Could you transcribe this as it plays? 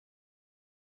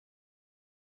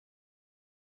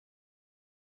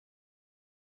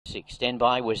1.6. Stand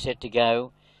by, we're set to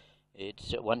go.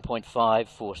 It's at 1.5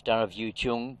 for Star of Yu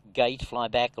Chung. Gate, fly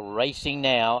back, racing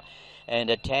now. And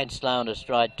a tad slow on a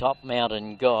stride, Top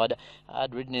Mountain God.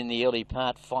 Hard ridden in the early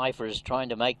part. Pfeiffer is trying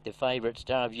to make the favourite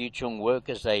Star of Yu Chung work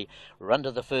as they run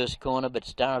to the first corner, but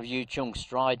Star of Yu Chung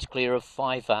strides clear of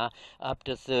Pfeiffer. Up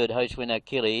to third, Host Winner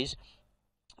Achilles.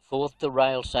 Fourth, the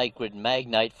Rail Sacred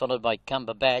Magnate, followed by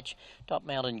Cumberbatch. Top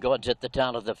Mountain God's at the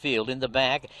tail of the field in the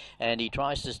back, and he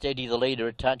tries to steady the leader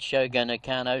a touch. Shogun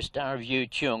Nakano, Star of Yu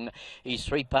Chung. He's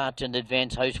 3 parts in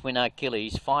advance. Host Winner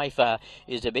Achilles. Pfeiffer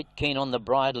is a bit keen on the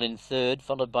bridle in third,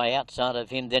 followed by outside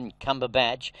of him, then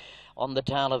Cumberbatch. On the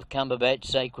tail of Cumberbatch,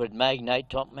 Sacred Magnate.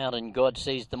 Top Mountain God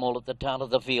sees them all at the tail of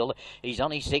the field. He's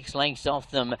only 6 lengths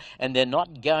off them, and they're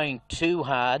not going too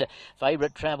hard.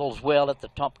 Favourite travels well at the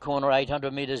top corner,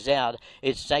 800 metres out.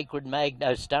 It's Sacred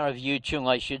Magnate, Star of Yu Chung,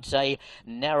 I should say,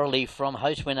 narrowly from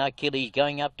Host Winner Achilles,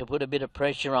 going up to put a bit of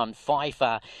pressure on.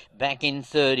 Pfeiffer back in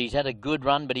third. He's had a good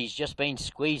run, but he's just been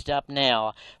squeezed up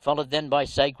now. Followed then by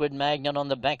Sacred Magnate on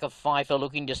the back of Pfeiffer,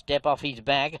 looking to step off his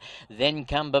back. Then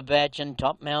Cumberbatch and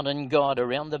Top Mountain God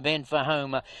around the bend for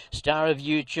home. Star of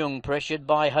Yu Chung pressured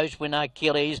by Host Winner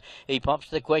Achilles. He pops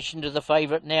the question to the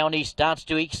favourite now, and he starts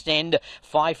to extend.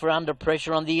 Pfeiffer under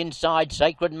pressure on the inside.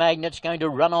 Sacred Magnate's going to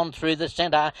run on through the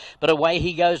centre, but away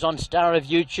he goes on Star of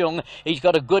Yu Chung. He's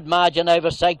got a good margin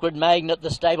over Sacred Magnate, the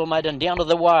stablemate, and down to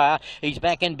the wire. He's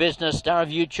back in business. Star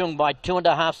of Yu Chung by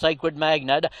 2.5. Sacred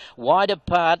Magnate wide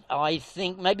apart. I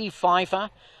think maybe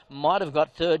Pfeiffer might have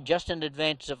got third, just in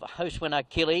advance of Host Winner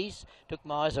Achilles. Took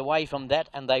my eyes away from that,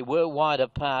 and they were wide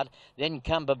apart. Then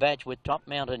Cumberbatch with Top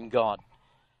Mountain God.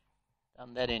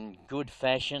 Done that in good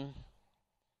fashion.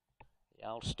 The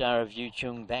old Star of Yu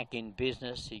Chung back in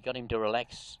business. He got him to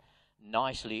relax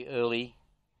nicely early.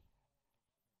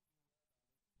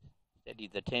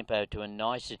 Steadied the tempo to a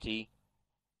nicety,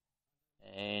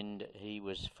 and he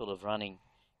was full of running.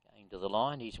 Going to the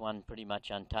line, he's won pretty much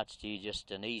untouched here.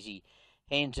 Just an easy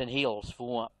hands and heels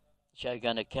for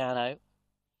Shogun Nakano.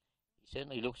 He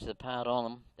certainly looks the part on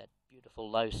him, that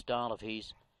beautiful low style of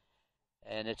his.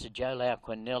 And it's a Joe Lau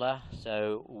Quinella,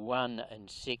 so 1 and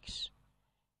 6.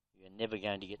 You're never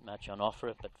going to get much on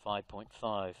offer, but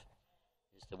 5.5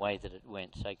 is the way that it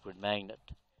went. Sacred Magnate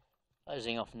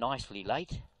closing off nicely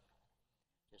late.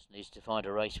 Just needs to find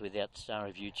a race without Star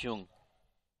of Yu Chung.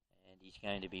 And he's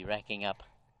going to be racking up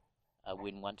a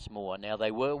win once more. Now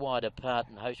they were wide apart,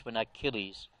 and Host Winner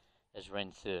Achilles has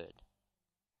ran third.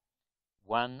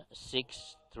 1,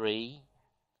 6, 3.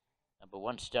 Number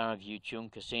 1 Star of Yu Chung,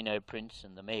 Casino Prince,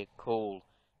 and the mare Call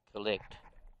Collect.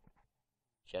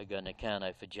 Shogun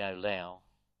Nakano for Joe Lau.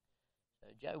 So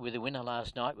Joe with a winner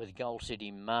last night with Gold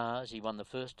City Mars. He won the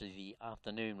first of the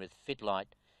afternoon with Fitlight,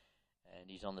 and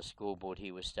he's on the scoreboard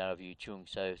here with Star of Yu Chung.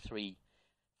 So 3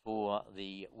 for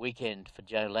the weekend for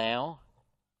Joe Lau.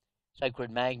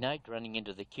 Sacred Magnate running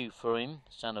into the queue for him.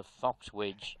 Son of Fox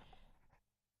Wedge.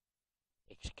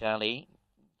 Excali.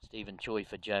 Stephen Choi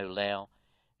for Joe Lau.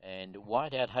 And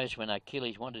Whiteout Host Winner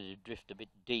Achilles wanted to drift a bit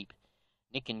deep.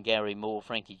 Nick and Gary Moore,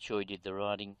 Frankie Choi did the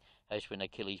riding. Host Winner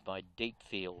Achilles by deep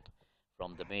field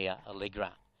from the mare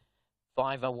Allegra.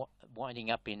 5 are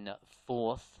winding up in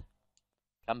 4th.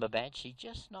 Cumberbatch. He's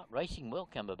just not racing well,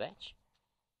 Cumberbatch.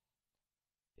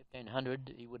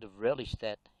 1500, he would have relished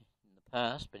that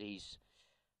past, but he's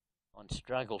on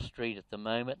Struggle Street at the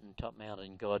moment, and Top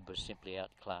Mountain God was simply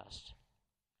outclassed.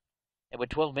 They were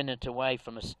 12 minutes away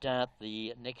from a start.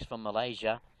 The next from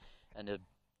Malaysia, and a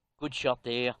good shot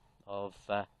there of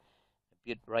a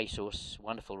good racehorse,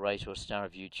 wonderful racehorse, Star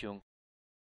of Yu Chung.